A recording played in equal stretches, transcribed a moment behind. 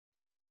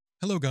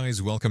Hello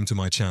guys, welcome to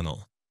my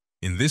channel.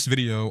 In this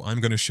video,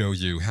 I'm going to show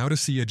you how to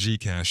see a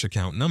GCash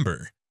account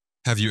number.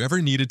 Have you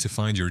ever needed to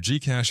find your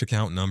GCash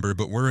account number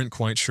but weren't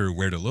quite sure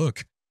where to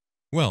look?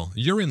 Well,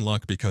 you're in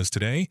luck because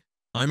today,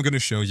 I'm going to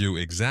show you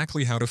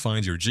exactly how to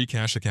find your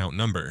GCash account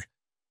number.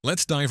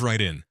 Let's dive right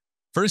in.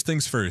 First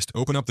things first,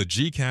 open up the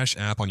GCash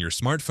app on your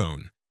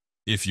smartphone.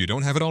 If you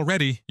don't have it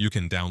already, you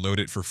can download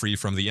it for free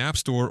from the App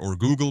Store or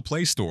Google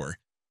Play Store.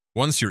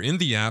 Once you're in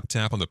the app,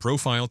 tap on the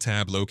Profile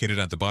tab located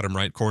at the bottom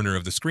right corner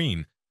of the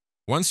screen.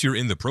 Once you're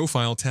in the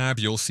Profile tab,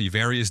 you'll see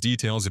various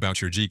details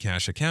about your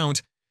GCash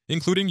account,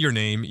 including your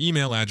name,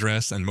 email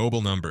address, and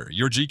mobile number.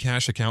 Your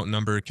GCash account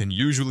number can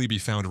usually be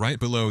found right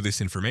below this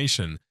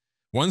information.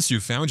 Once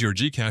you've found your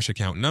GCash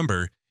account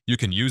number, you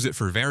can use it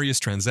for various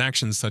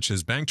transactions such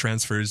as bank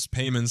transfers,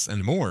 payments,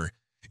 and more.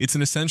 It's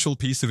an essential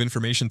piece of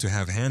information to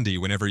have handy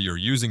whenever you're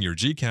using your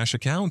GCash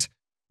account.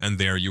 And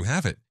there you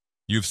have it.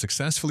 You've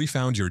successfully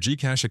found your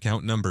GCash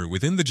account number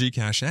within the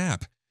GCash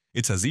app.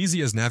 It's as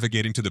easy as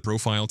navigating to the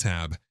Profile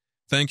tab.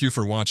 Thank you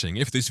for watching.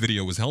 If this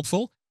video was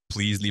helpful,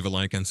 please leave a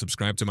like and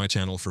subscribe to my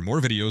channel for more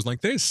videos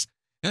like this.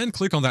 And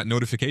click on that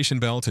notification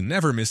bell to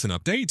never miss an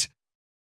update.